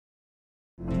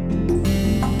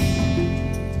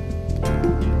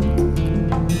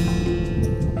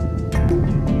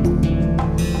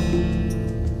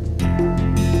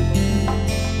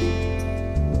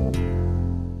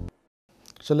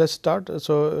So let's start.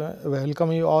 So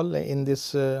welcome you all in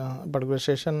this particular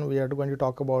session. We are going to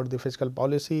talk about the fiscal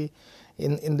policy.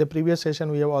 In the previous session,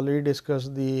 we have already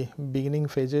discussed the beginning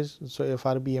phases. So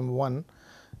FRBM 1,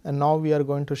 and now we are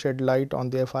going to shed light on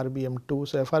the FRBM 2.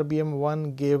 So FRBM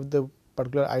 1 gave the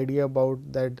particular idea about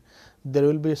that there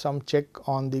will be some check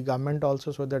on the government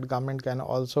also, so that government can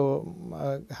also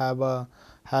have a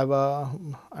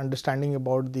understanding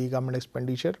about the government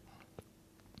expenditure,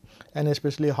 and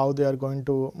especially how they are going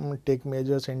to take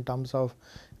measures in terms of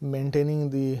maintaining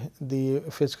the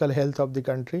fiscal health of the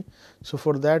country. So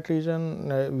for that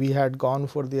reason, we had gone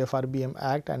for the FRBM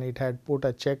Act, and it had put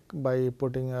a check by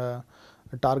putting a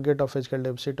target of fiscal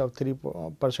deficit of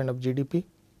 3% of GDP,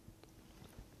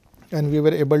 and we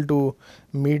were able to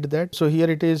meet that. So here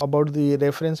it is about the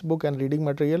reference book and reading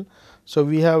material. So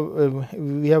we have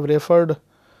referred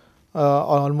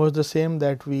almost the same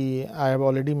that I have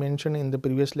already mentioned in the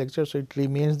previous lecture. So it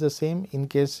remains the same. In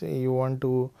case you want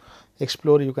to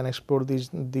explore, you can explore these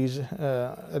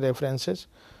references.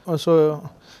 So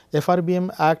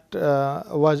FRBM Act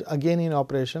was again in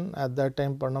operation. At that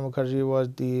time, Pranab Mukherjee was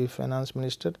the finance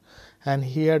minister, and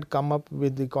he had come up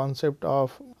with the concept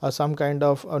of some kind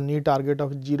of a new target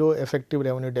of zero effective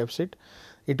revenue deficit.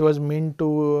 It was meant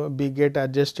to get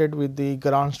adjusted with the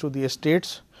grants to the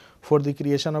states for the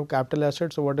creation of capital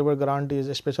assets. So whatever grant is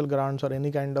special grants or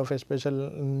any kind of a special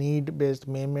need based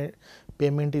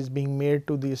payment is being made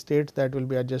to the states, that will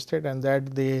be adjusted, and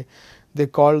that they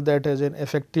called that as an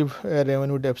effective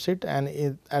revenue deficit.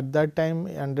 And at that time,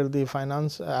 under the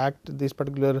Finance Act, this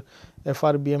particular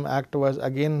FRBM Act was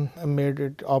again made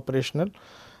it operational.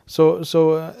 So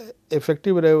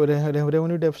effective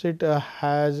revenue deficit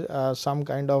has some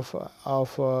kind of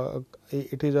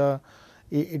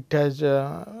it has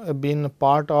been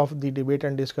part of the debate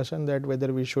and discussion that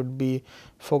whether we should be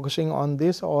focusing on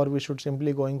this or we should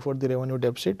simply going for the revenue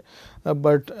deficit.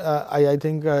 But I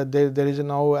think there is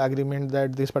now agreement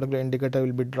that this particular indicator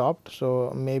will be dropped.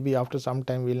 So maybe after some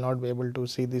time we will not be able to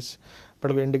see this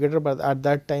particular indicator, but at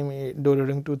that time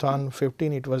during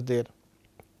 2015 it was there.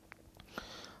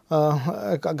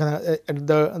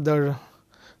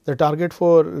 The target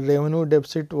for revenue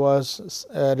deficit was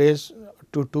raised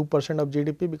to 2% of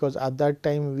GDP, because at that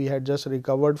time we had just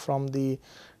recovered from the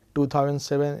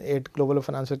 2007-8 global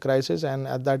financial crisis, and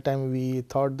at that time we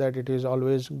thought that it is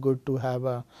always good to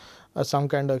have some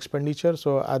kind of expenditure.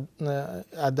 So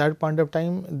at that point of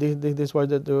time, this was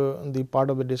the part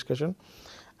of the discussion.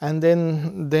 And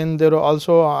then there was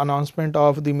also announcement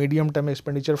of the medium term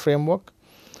expenditure framework,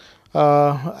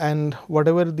 and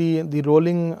whatever the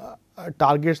rolling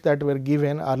targets that were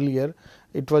given earlier,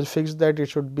 it was fixed that it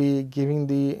should be giving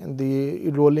the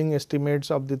rolling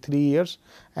estimates of the 3 years,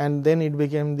 and then it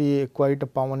became the quite a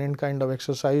permanent kind of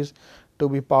exercise to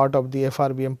be part of the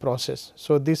FRBM process.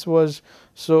 So this was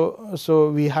so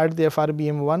we had the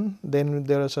FRBM 1, then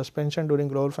there was suspension during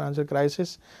global financial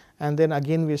crisis, and then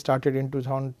again we started in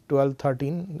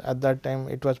 2012-13. At that time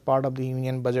it was part of the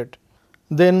union budget.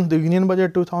 Then the union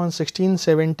budget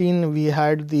 2016-17, we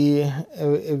had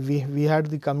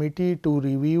the committee to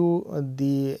review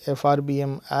the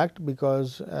FRBM Act,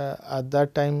 because at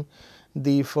that time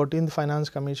the 14th Finance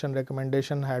Commission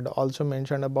recommendation had also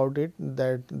mentioned about it,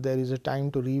 that there is a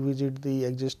time to revisit the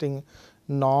existing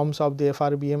norms of the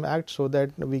FRBM Act, so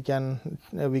that we can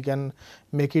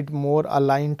make it more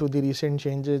aligned to the recent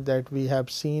changes that we have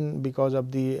seen because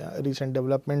of the recent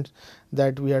developments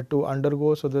that we had to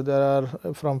undergo. So that there are,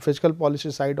 from fiscal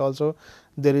policy side also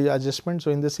there is adjustment.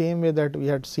 So in the same way that we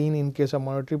had seen in case of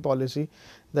monetary policy,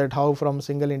 that how from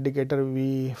single indicator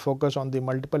we focus on the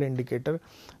multiple indicator,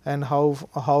 and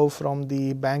how from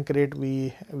the bank rate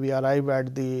we arrive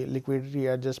at the liquidity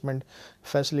adjustment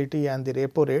facility and the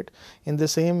repo rate. In the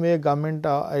same way, government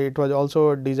it was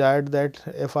also desired that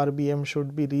FRBM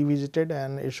should be revisited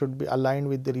and it should be aligned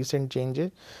with the recent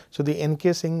changes. So the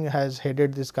NK Singh has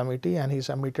headed this committee, and he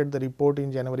submitted the report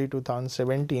in January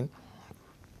 2017.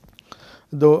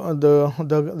 The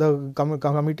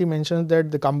committee mentions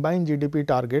that the combined GDP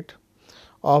target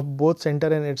of both center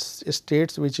and its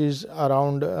states, which is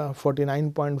around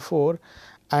 49.4,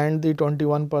 and the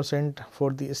 21%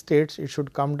 for the states, it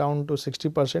should come down to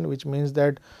 60%, which means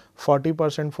that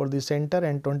 40% for the center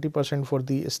and 20% for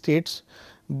the states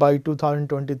by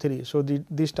 2023. So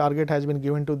this target has been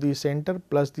given to the center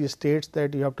plus the states,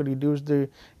 that you have to reduce the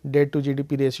debt to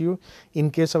GDP ratio.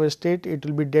 In case of a state, it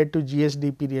will be debt to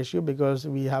GSDP ratio, because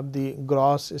we have the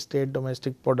gross state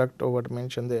domestic product over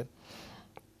mentioned there.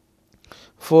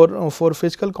 For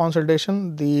fiscal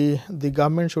consolidation, the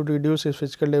government should reduce its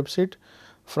fiscal deficit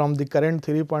from the current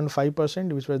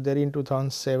 3.5% which was there in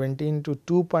 2017 to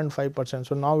 2.5%.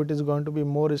 So now it is going to be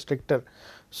more stricter.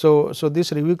 So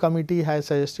this review committee has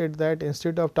suggested that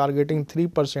instead of targeting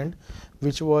 3%,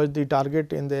 which was the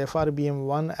target in the FRBM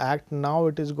 1 Act, now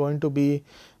it is going to be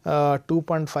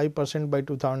 2.5% by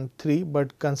 2003.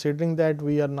 But considering that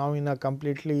we are now in a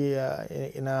completely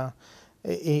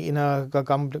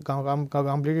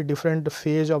completely different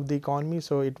phase of the economy,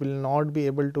 so it will not be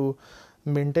able to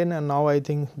maintain, and now I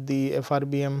think the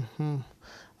FRBM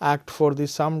Act for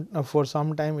some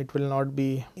time it will not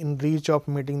be in reach of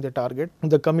meeting the target.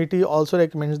 The committee also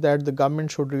recommends that the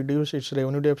government should reduce its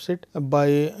revenue deficit by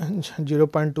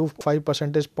 0.25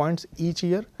 percentage points each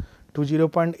year to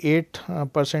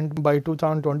 0.8% by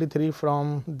 2023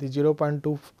 from the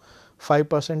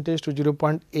 0.25% to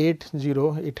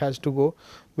 0.80 it has to go,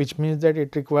 which means that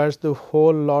it requires the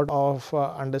whole lot of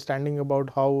understanding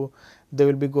about how they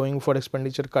will be going for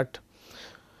expenditure cut.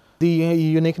 The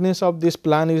uniqueness of this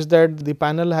plan is that the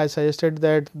panel has suggested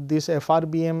that this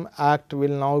FRBM Act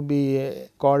will now be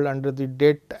called under the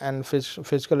Debt and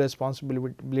Fiscal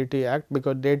Responsibility Act,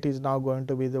 because debt is now going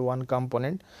to be the one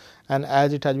component. And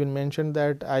as it has been mentioned,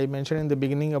 that I mentioned in the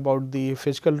beginning about the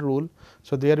fiscal rule,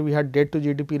 so there we had debt to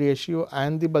GDP ratio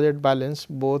and the budget balance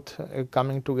both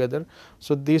coming together.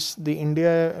 So the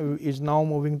India is now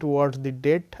moving towards the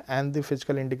debt and the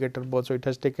fiscal indicator both. So it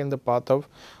has taken the path of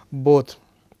both,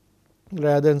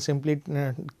 rather than simply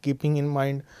keeping in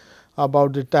mind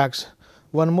about the tax.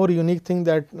 One more unique thing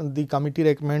that the committee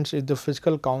recommends is the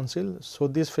fiscal council. So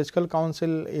this fiscal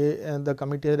council, the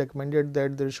committee has recommended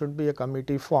that there should be a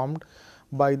committee formed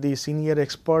by the senior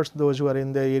experts, those who are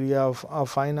in the area of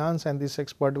finance, and this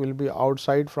expert will be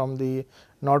outside from the,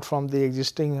 not from the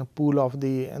existing pool of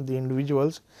the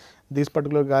individuals. This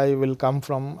particular guy will come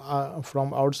from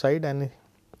outside, and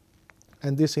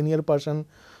this senior person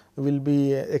will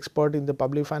be expert in the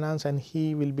public finance, and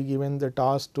he will be given the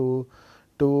task to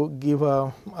give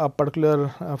a particular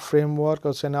framework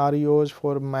or scenarios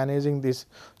for managing this.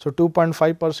 So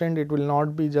 2.5% it will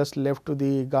not be just left to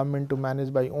the government to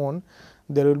manage by own.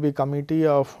 There will be committee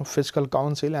of fiscal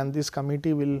council, and this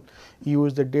committee will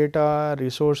use the data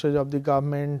resources of the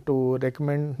government to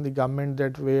recommend the government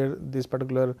that where this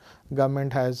particular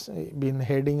government has been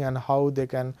heading and how they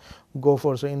can go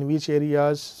for, so in which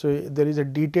areas. So there is a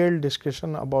detailed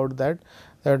discussion about that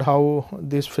how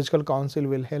this fiscal council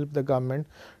will help the government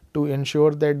to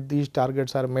ensure that these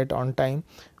targets are met on time,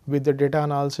 with the data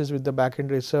analysis, with the back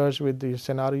end research, with the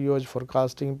scenarios,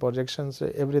 forecasting, projections,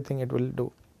 everything it will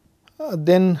do.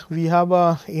 Then we have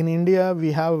in India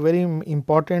we have a very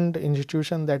important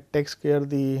institution that takes care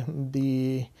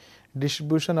the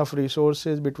distribution of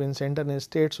resources between center and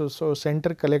state. So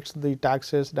center collects the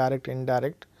taxes, direct,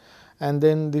 indirect, and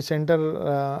then the center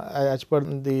as per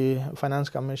the Finance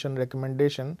Commission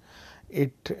recommendation,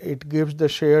 it gives the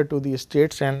share to the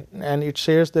states, and it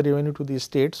shares the revenue to the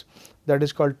states. That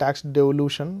is called tax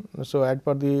devolution. So as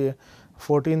per the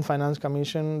 14th Finance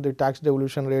Commission, the tax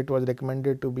devolution rate was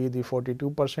recommended to be the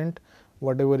 42%,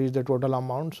 whatever is the total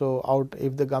amount. So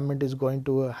if the government is going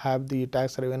to have the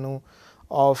tax revenue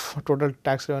of total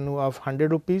tax revenue of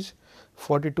 100 rupees,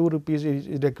 42 rupees is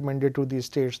recommended to the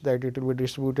states, that it will be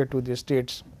distributed to the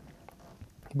states.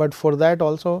 But for that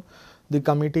also the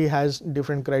committee has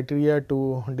different criteria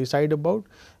to decide about.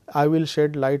 I will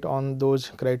shed light on those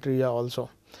criteria also.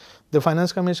 The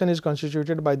Finance Commission is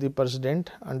constituted by the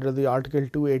President under the Article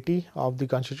 280 of the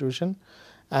Constitution,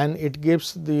 and it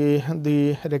gives the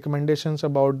recommendations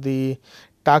about the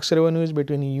tax revenues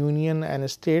between union and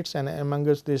states and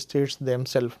amongst the states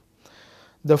themselves.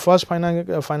 The first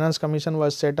Finance Commission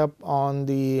was set up on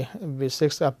the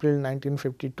 6th April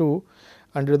 1952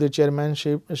 under the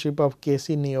chairmanship of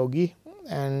K.C. Neogi,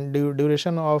 and the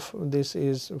duration of this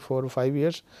is for 5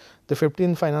 years. The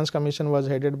 15th Finance Commission was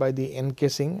headed by the N.K.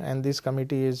 Singh, and this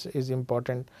committee is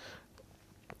important.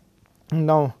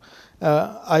 Now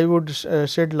I would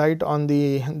shed light on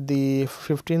the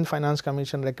 15th Finance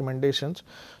Commission recommendations.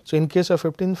 So in case of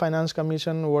 15th Finance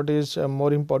Commission, what is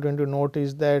more important to note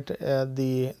is that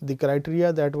the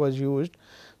criteria that was used,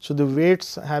 so the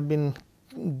weights have been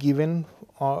given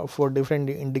for different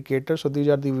indicators. So these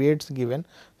are the weights given.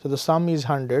 So the sum is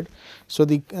 100. So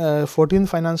the 14th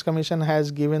Finance Commission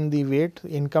has given the weight,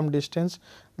 income distance,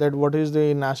 that what is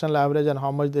the national average and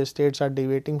how much the states are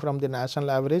deviating from the national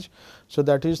average. So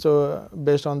that is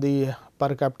based on the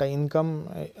per capita income,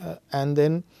 and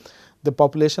then the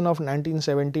population of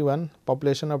 1971,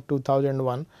 population of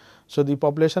 2001. So the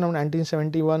population of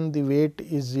 1971, the weight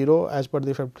is 0 as per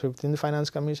the 15th Finance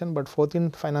Commission, but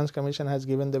 14th Finance Commission has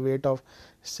given the weight of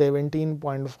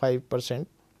 17.5%.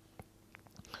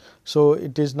 So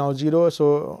it is now 0.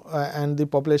 So and the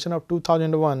population of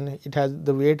 2001, it has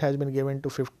the weight has been given to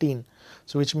 15.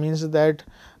 So which means that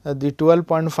the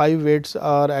 12.5 weights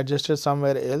are adjusted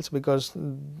somewhere else, because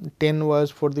 10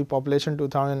 was for the population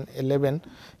 2011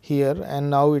 here, and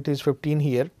now it is 15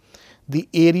 here. The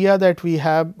area that we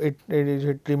have, it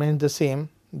remains the same.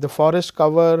 The forest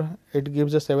cover, it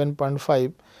gives a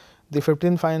 7.5. The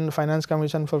 15th Finance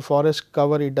Commission for forest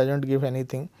cover, it doesn't give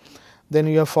anything. Then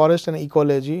you have forest and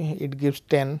ecology, it gives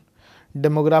 10.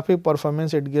 Demographic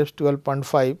performance, it gives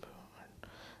 12.5.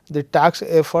 The tax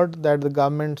effort that the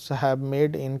governments have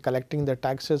made in collecting the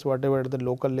taxes, whatever at the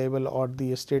local level or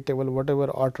the state level, whatever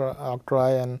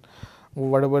octroi and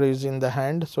whatever is in the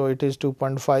hand, so it is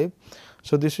 2.5.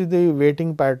 So this is the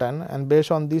weighting pattern, and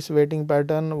based on this weighting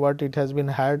pattern, what it has been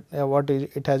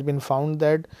it has been found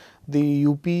that the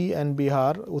UP and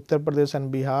Bihar, Uttar Pradesh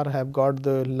and Bihar have got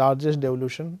the largest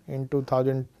devolution in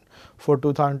 2000 for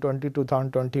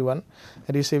 2020-2021,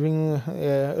 receiving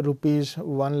rupees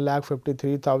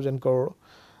 1,53,000 crore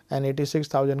and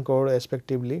 86,000 crore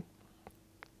respectively.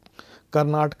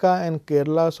 Karnataka and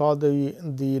Kerala saw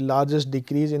the largest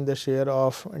decrease in the share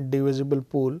of divisible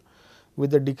pool,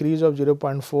 with a decrease of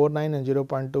 0.49 and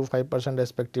 0.25%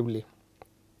 respectively.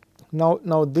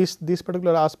 Now this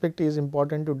particular aspect is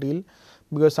important to deal,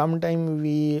 because sometimes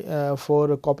we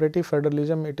for cooperative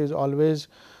federalism, it is always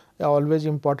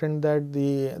important that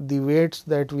the weights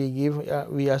that we give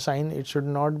we assign, it should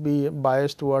not be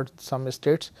biased towards some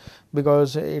states,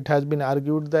 because it has been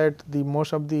argued that the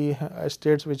most of the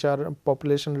states which are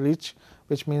population rich,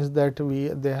 which means that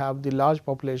they have the large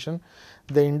population,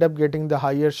 they end up getting the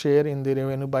higher share in the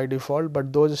revenue by default.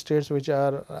 But those states which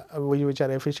are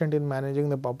efficient in managing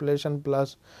the population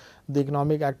plus the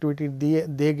economic activity,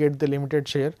 they get the limited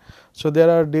share. So there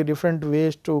are the different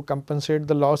ways to compensate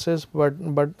the losses,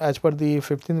 but as per the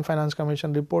 15th Finance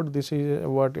Commission report, this is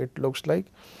what it looks like.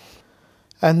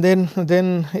 And then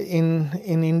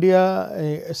in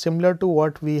India, similar to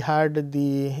what we had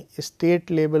the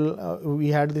state level, we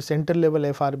had the center level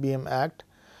FRBM Act.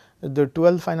 The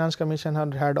 12th Finance Commission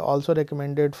had also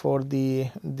recommended for the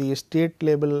state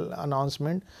level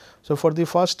announcement. So for the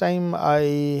first time,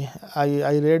 I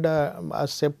read a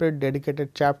separate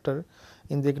dedicated chapter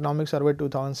in the Economic Survey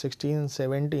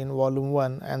 2016-17 volume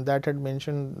 1, and that had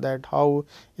mentioned that how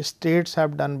states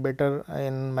have done better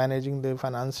in managing the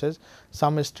finances,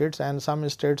 some states, and some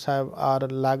states are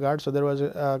laggards. So there was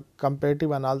a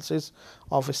comparative analysis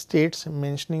of states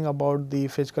mentioning about the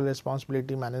Fiscal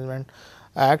Responsibility Management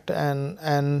Act,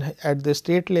 and at the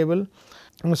state level.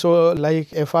 So like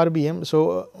FRBM,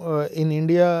 so in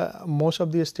India, most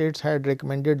of the states had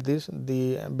recommended this,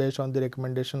 based on the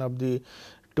recommendation of the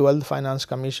 12th Finance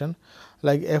Commission.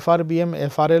 Like FRBM,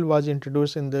 FRL was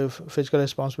introduced in the fiscal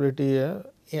responsibility.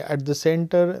 At the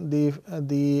center, the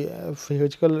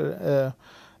fiscal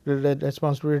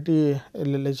responsibility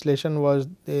legislation was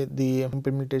the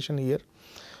implementation here,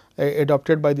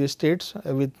 adopted by the states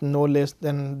with no less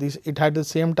than this. It had the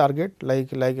same target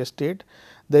like a state.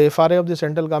 The FRA of the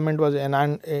central government was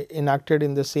enacted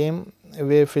in the same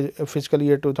way fiscal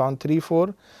year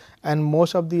 2003-4, and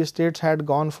most of the states had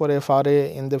gone for FRA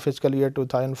in the fiscal year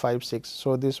 2005-6.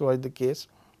 So this was the case.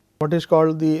 What is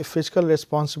called the Fiscal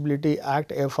Responsibility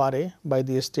Act FRA by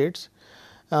the states.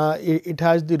 It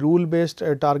has the rule based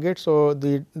target. So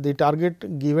the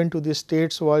target given to the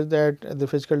states was that the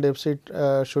fiscal deficit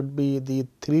should be the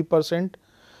 3%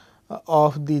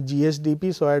 of the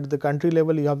GSDP. So at the country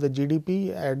level you have the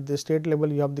GDP, at the state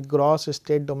level you have the gross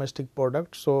state domestic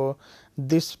product. So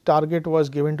this target was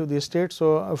given to the state.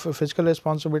 So Fiscal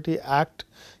Responsibility Act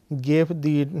gave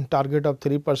the target of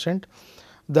 3%.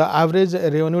 The average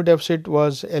revenue deficit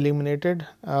was eliminated,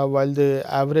 while the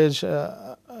average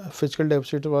fiscal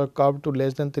deficit was curbed to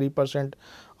less than 3%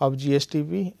 of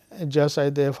GSTP, just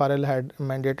as the FRL had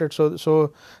mandated.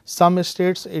 So some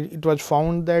states, it was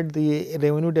found that the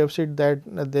revenue deficit that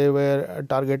they were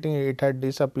targeting, it had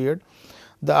disappeared.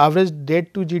 The average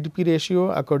debt to GDP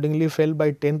ratio accordingly fell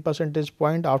by 10 percentage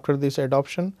point after this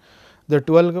adoption. The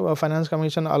 12th Finance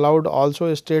Commission allowed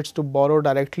also states to borrow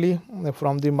directly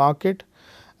from the market,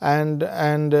 and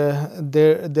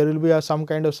there will be some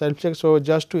kind of self check. So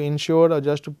just to ensure or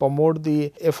just to promote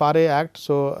the FRA Act,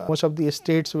 so most of the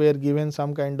states were given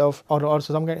some kind of or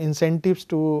some kind of incentives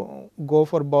to go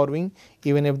for borrowing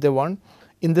even if they want.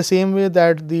 In the same way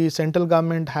that the central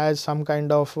government has some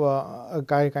kind of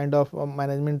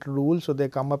management rule, so they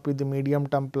come up with the medium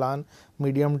term plan,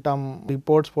 medium term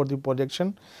reports for the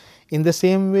projection. In the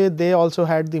same way, they also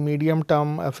had the medium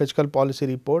term fiscal policy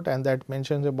report, and that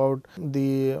mentions about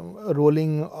the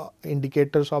rolling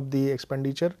indicators of the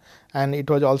expenditure, and it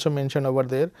was also mentioned over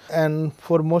there. And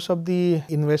for most of the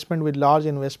investment, with large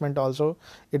investment also,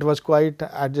 it was quite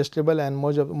adjustable, and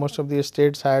most of the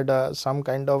states had some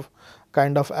kind of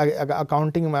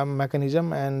accounting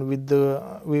mechanism, and with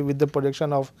the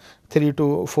projection of 3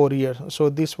 to 4 years. So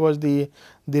this was the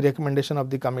recommendation of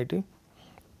the committee.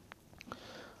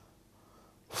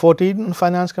 14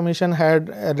 Finance Commission had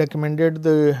recommended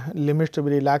the limits to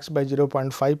be relaxed by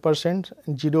 0.5%,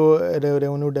 zero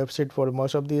revenue deficit for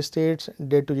most of the states,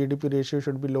 debt to GDP ratio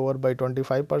should be lower by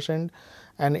 25%,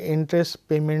 and interest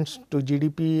payments to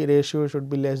GDP ratio should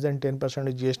be less than 10%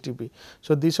 of GSTP.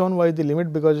 So this one was the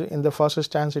limit, because in the first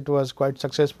stance it was quite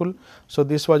successful. So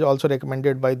this was also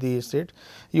recommended by the state.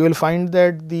 You will find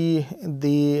that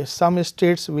the some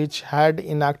states which had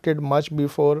enacted much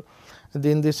before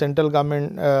in the central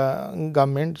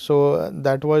government, so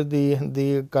that was the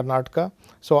Karnataka.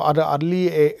 So our early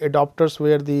adopters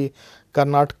were the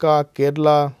Karnataka,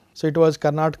 Kerala. So it was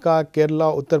Karnataka,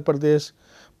 Kerala, Uttar Pradesh,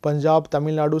 Punjab,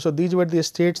 Tamil Nadu. So these were the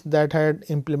states that had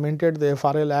implemented the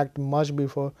FRL Act much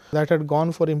before, that had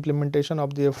gone for implementation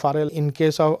of the FRL. In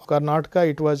case of Karnataka,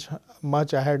 it was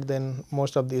much ahead than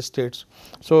most of these states.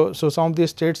 So some of these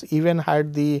states even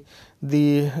had the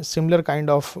similar kind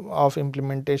of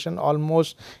implementation,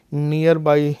 almost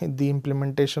nearby the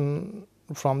implementation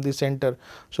from the center.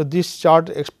 So this chart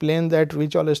explains that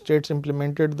which all states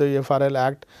implemented the FRA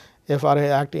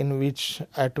Act in which,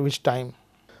 at which time.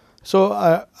 So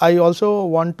I also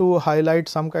want to highlight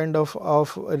some kind of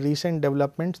recent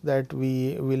developments that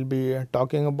we will be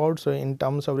talking about. So in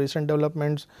terms of recent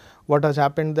developments, what has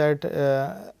happened, that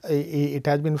it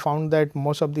has been found that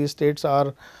most of these states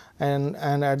are, and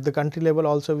at the country level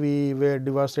also, we were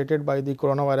devastated by the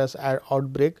coronavirus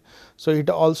outbreak. So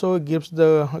it also gives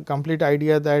the complete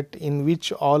idea that in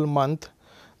which all month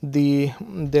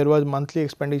there was monthly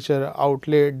expenditure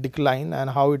outlay decline,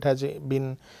 and how it has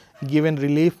been given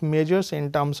relief measures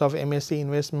in terms of MSC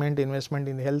investment in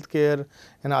healthcare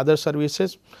and other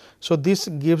services. So this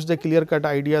gives the clear cut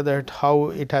idea that how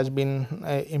it has been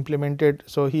implemented.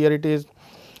 So here it is,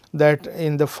 that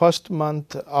in the first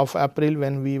month of April,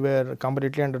 when we were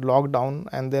completely under lockdown,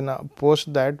 and then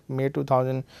post that May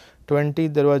 2020,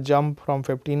 there was jump from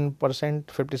 15%,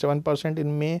 57%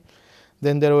 in May.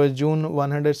 Then there was June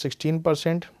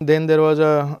 116%. Then there was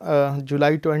a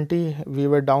July 20, we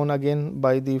were down again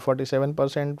by the 47%,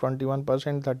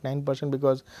 21%, 39%,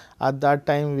 because at that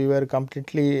time we were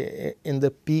completely in the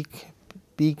peak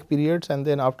periods. And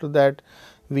then after that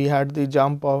we had the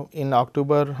jump of in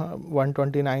October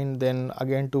 129, then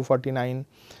again 249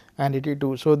 and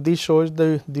 82. So this shows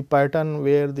the pattern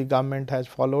where the government has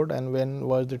followed, and when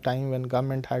was the time when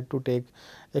government had to take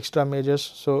extra measures.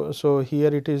 So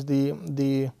here it is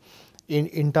the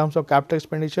in terms of capital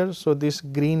expenditure. So this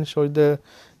green shows the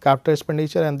capital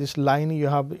expenditure, and this line you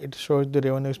have, it shows the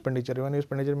revenue expenditure. Revenue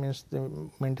expenditure means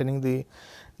maintaining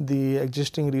the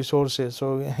existing resources,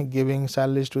 so giving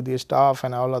salaries to the staff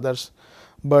and all others.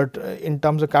 But in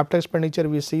terms of capital expenditure,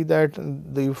 we see that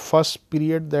the first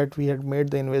period that we had made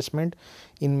the investment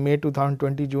in May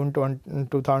 2020, June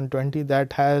 2020,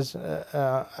 that has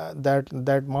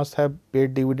that must have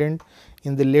paid dividend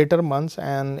in the later months,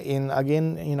 and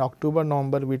again in October,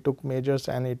 November we took measures,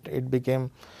 and it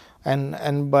became,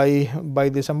 and by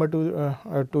December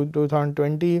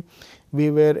 2020 we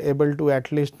were able to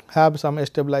at least have some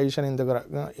stabilization in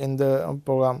the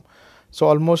program. So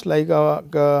almost like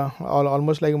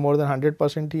almost like more than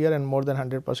 100% here and more than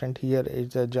 100% here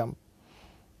is a jump.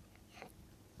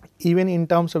 Even in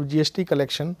terms of GST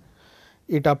collection,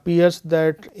 it appears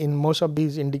that in most of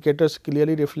these indicators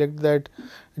clearly reflect that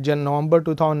November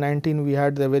 2019 we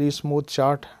had the very smooth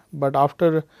chart, but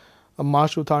after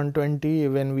March 2020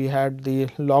 when we had the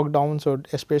lockdown, so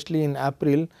especially in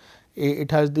April,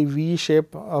 it has the V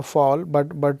shape fall,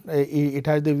 but it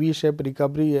has the V shape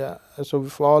recovery. So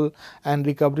fall and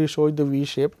recovery shows the V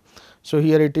shape. So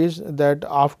here it is that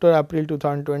after April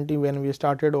 2020, when we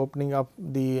started opening up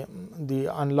the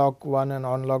unlock 1 and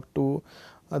unlock 2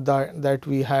 that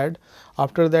we had,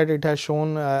 after that it has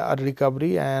shown a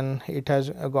recovery, and it has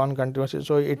gone continuously.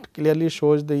 So it clearly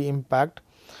shows the impact.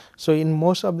 So in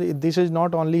most of this is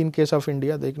not only in case of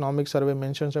India. The economic survey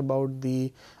mentions about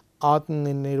the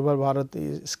Atmanirbhar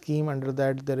Bharat scheme. Under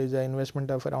that there is an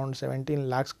investment of around 17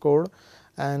 lakhs crore,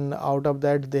 and out of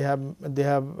that they have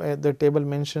the table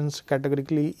mentions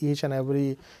categorically each and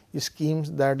every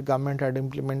schemes that government had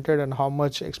implemented and how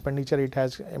much expenditure it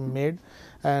has made.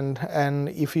 And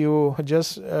if you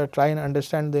just try and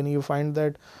understand, then you find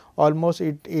that almost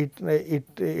it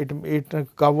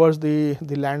covers the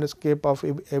landscape of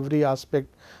every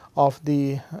aspect of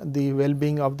the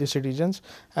well-being of the citizens,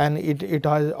 and it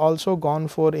has also gone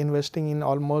for investing in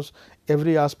almost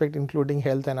every aspect including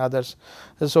health and others.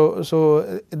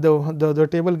 The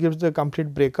table gives the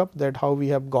complete breakup that how we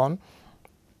have gone.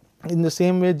 In the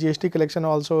same way, GST collection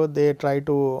also they try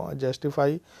to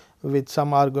justify with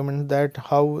some argument that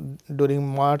how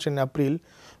during March and April,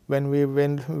 when we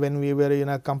were in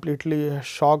a completely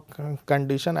shock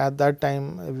condition, at that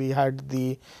time we had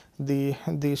the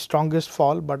strongest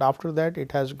fall, but after that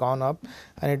it has gone up,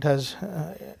 and it has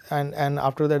and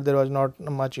after that there was not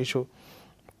much issue.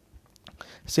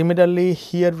 Similarly,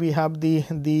 here we have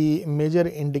the major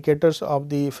indicators of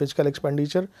the fiscal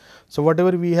expenditure. So,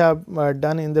 whatever we have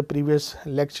done in the previous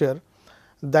lecture,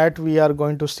 that we are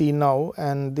going to see now,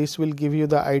 and this will give you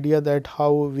the idea that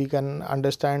how we can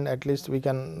understand, at least we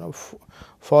can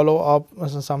follow up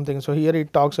something. So, here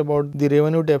it talks about the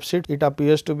revenue deficit. It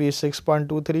appears to be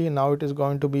 6.23, now it is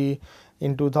going to be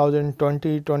in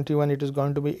 2020-21 it is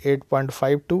going to be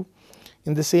 8.52.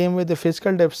 In the same way, the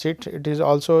fiscal deficit, it is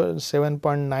also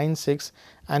 7.96,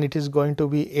 and it is going to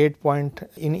be 8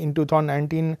 in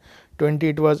 2019-20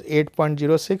 it was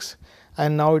 8.06,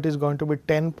 and now it is going to be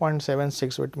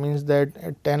 10.76, which means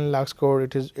that 10 lakhs crore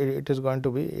it is going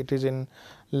to be, it is in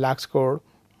lakhs crore.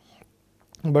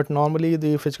 But normally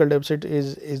the fiscal deficit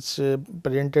is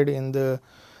presented in the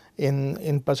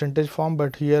in percentage form,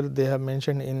 but here they have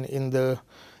mentioned in the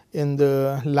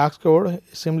lakhs crore.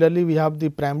 Similarly, we have the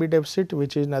primary deficit,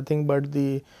 which is nothing but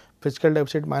the fiscal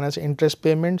deficit minus interest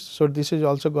payments. So, this is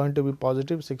also going to be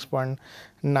positive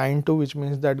 6.92, which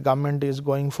means that government is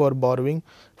going for borrowing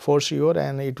for sure,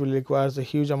 and it will require a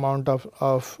huge amount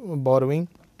of borrowing.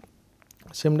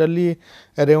 Similarly,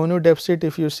 a revenue deficit,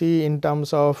 if you see in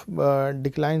terms of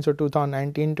decline, so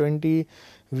 2019-20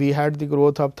 we had the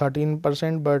growth of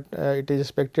 13%, but it is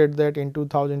expected that in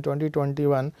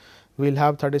 2020-21 we will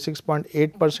have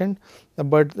 36.8%,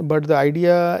 but the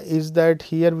idea is that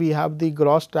here we have the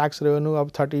gross tax revenue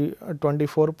of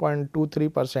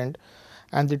 24.23%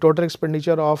 and the total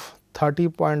expenditure of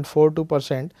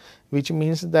 30.42%, which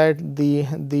means that the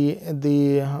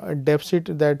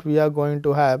deficit that we are going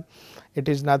to have, it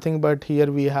is nothing but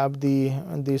here we have the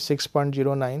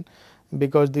 6.09,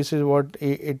 because this is what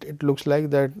it looks like,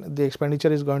 that the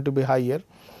expenditure is going to be higher.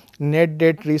 Net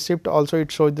debt receipt also it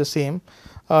shows the same.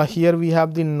 Here we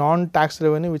have the non-tax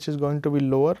revenue, which is going to be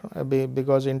lower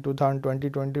because in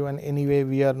 2020-21 anyway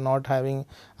we are not having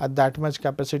that much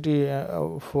capacity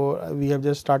for, we have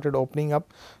just started opening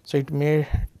up, so it may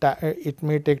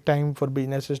take time for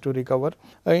businesses to recover.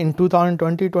 In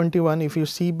 2020-21 if you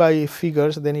see by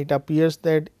figures, then it appears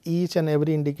that each and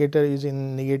every indicator is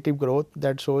in negative growth.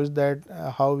 That shows that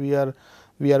how we are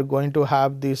going to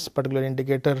have this particular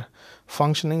indicator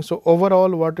functioning. So,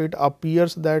 overall what it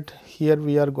appears that here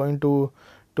we are going to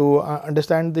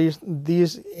understand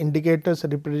these indicators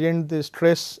represent the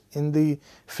stress in the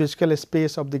fiscal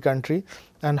space of the country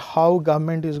and how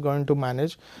government is going to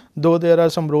manage. Though there are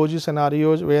some rosy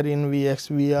scenarios wherein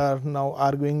we are now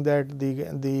arguing that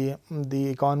the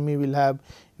economy will have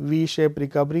V-shaped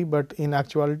recovery, but in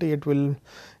actuality it will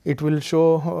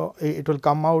show it will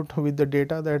come out with the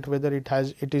data that whether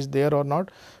it is there or not.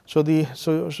 So, the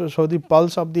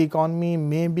pulse of the economy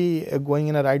may be going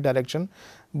in a right direction,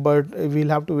 but we will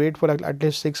have to wait for at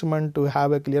least 6 months to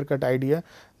have a clear cut idea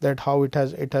that how it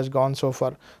has gone so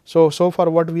far. So far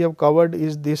what we have covered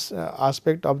is this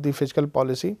aspect of the fiscal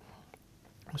policy.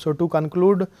 So, to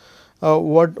conclude,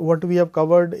 what we have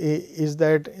covered is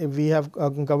that we have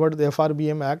covered the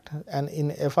FRBM Act, and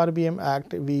in FRBM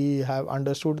Act we have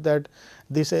understood that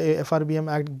this FRBM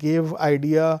Act gave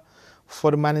idea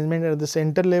for management at the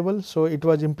center level. So, it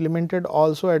was implemented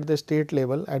also at the state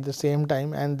level at the same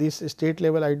time, and this state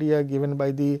level idea given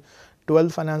by the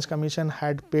 12th Finance Commission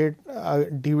had paid a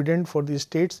dividend for the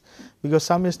states, because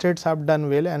some states have done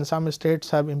well and some states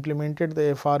have implemented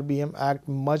the FRBM Act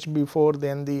much before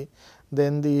than the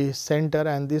center,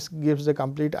 and this gives the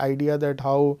complete idea that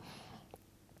how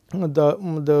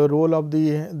the role of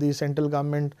the central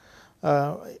government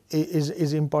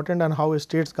is important, and how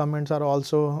states governments are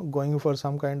also going for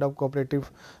some kind of cooperative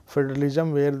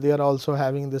federalism where they are also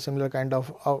having the similar kind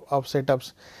of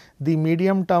setups. the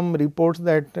medium term reports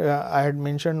that I had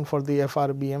mentioned for the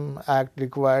FRBM Act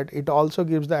required, it also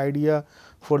gives the idea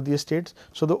for the states.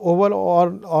 So, the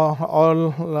overall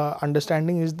all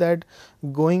understanding is that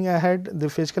going ahead, the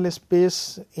fiscal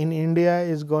space in India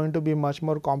is going to be much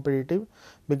more competitive,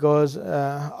 because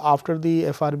after the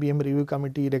FRBM review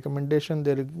committee recommendation,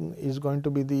 there is going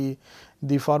to be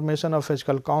the formation of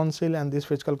fiscal council, and this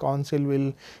fiscal council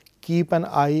will keep an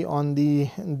eye on the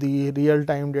real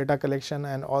time data collection,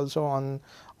 and also on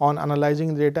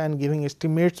analyzing data and giving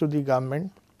estimates to the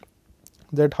government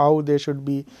that how they should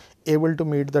be able to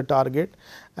meet the target.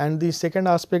 And the second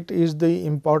aspect is the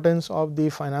importance of the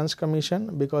finance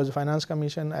commission, because finance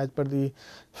commission, as per the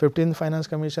 15th finance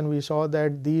commission, we saw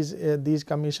that these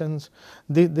commissions,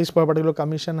 this particular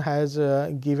commission has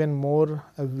given more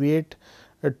weight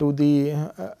to the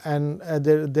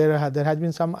there has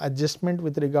been some adjustment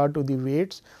with regard to the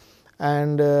weights,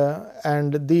 and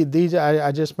these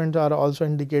adjustments are also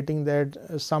indicating that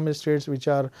some states which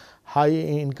are high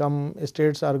income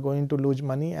states are going to lose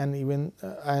money, and even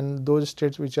and those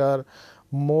states which are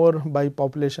more by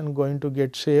population going to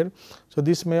get share. So,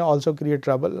 this may also create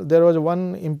trouble. There was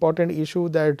one important issue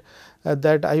that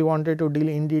I wanted to deal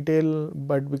in detail,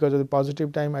 but because of the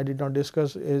positive time I did not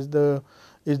discuss, is the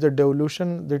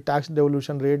devolution, the tax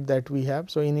devolution rate that we have.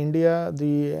 So, in India,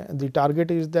 the target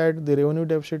is that the revenue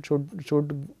deficit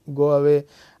should go away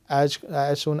as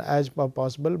soon as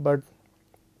possible, but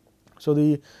so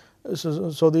the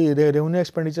revenue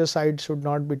expenditure side should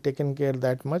not be taken care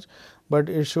that much, but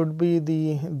it should be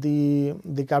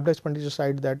the capital expenditure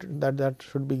side that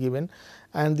should be given.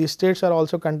 And the states are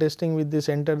also contesting with the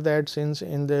center that, since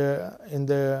in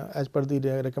the as per the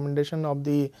recommendation of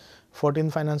the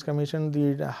 14th Finance Commission,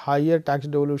 the higher tax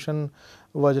devolution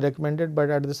was recommended, but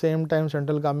at the same time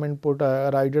central government put a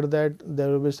rider that there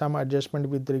will be some adjustment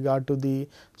with regard to the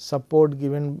support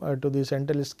given to the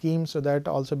central scheme. So, that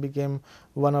also became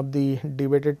one of the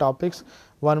debated topics.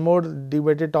 One more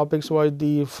debated topics was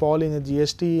the fall in the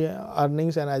GST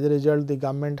earnings, and as a result the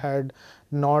government had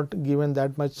not given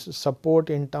that much support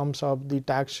in terms of the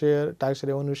tax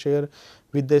revenue share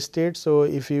with the state. So,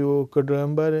 if you could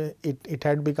remember, it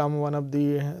had become one of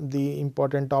the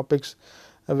important topics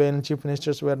when chief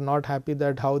ministers were not happy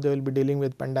that how they will be dealing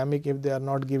with pandemic if they are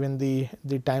not given the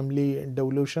timely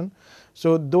devolution.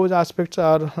 So, those aspects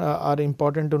are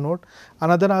important to note.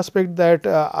 Another aspect that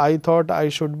I thought I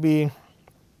should be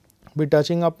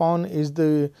touching upon is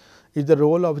the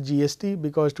role of GST,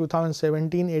 because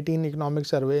 2017-18 economic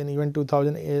survey and even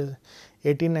 2018-19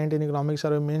 economic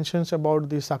survey mentions about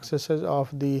the successes of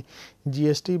the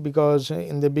GST, because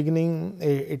in the beginning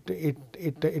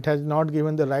it has not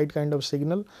given the right kind of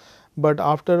signal, but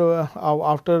after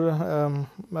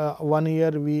 1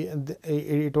 year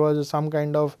it was some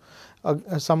kind of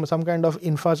some kind of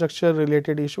infrastructure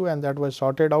related issue, and that was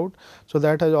sorted out. So,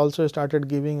 that has also started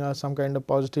giving us some kind of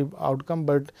positive outcome,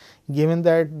 but given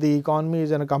that the economy is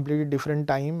in a completely different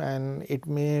time and it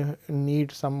may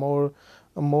need some more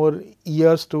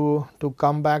years to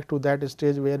come back to that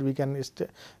stage where we can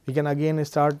again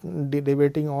start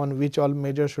debating on which all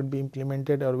measures should be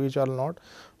implemented or which all not.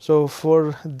 So,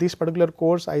 for this particular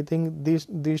course, I think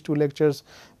these two lectures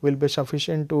will be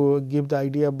sufficient to give the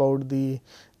idea about the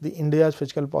India's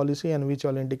fiscal policy and which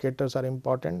all indicators are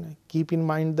important. Keep in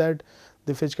mind that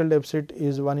the fiscal deficit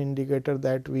is one indicator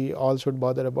that we all should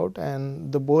bother about,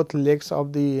 and the both legs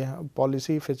of the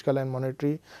policy, fiscal and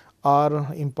monetary,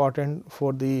 are important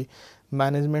for the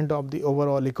management of the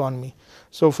overall economy.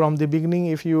 So, from the beginning,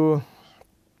 if you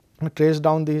trace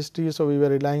down the history, so we were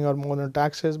relying on more on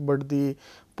taxes, but the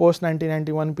post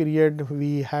 1991 period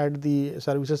we had the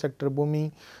services sector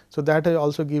booming. So, that has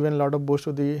also given a lot of boost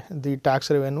to the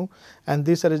tax revenue, and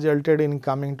this resulted in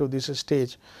coming to this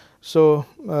stage. So,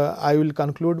 I will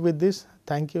conclude with this.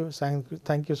 Thank you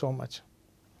so much.